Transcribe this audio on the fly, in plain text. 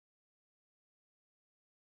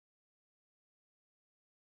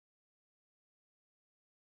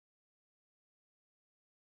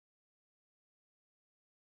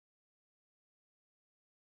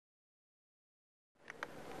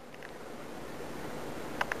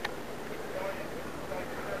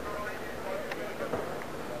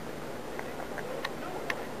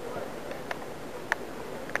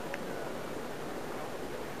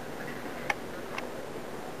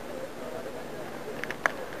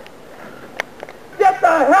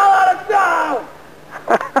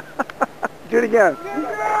it again.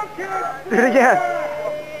 Do it again.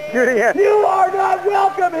 Do it again. You are not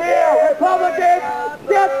welcome here, Republicans!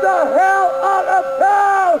 Get the hell out of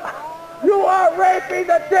town! You are raping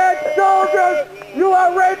the dead soldiers! You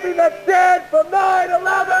are raping the dead from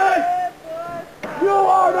 9/11! You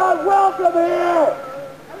are not welcome here!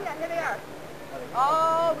 Here they are.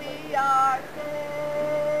 All we are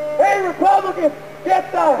dead. Hey, Republicans!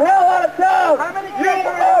 Get the hell out of town! How many kids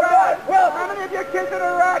are in Iraq? How many of your kids in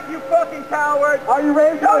Iraq, you fucking cowards? Are you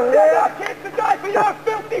raising Don't your send our hand? kids to die for your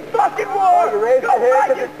filthy fucking war! Are you raising Go your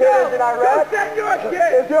hand fight to the kids in yourself! Iraq? Don't send your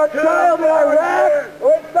kids! Is your child in Iraq?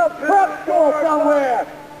 Or is the prep school somewhere?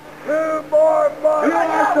 2 more months! You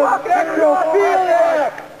are some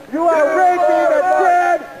necrophiliac! You are raping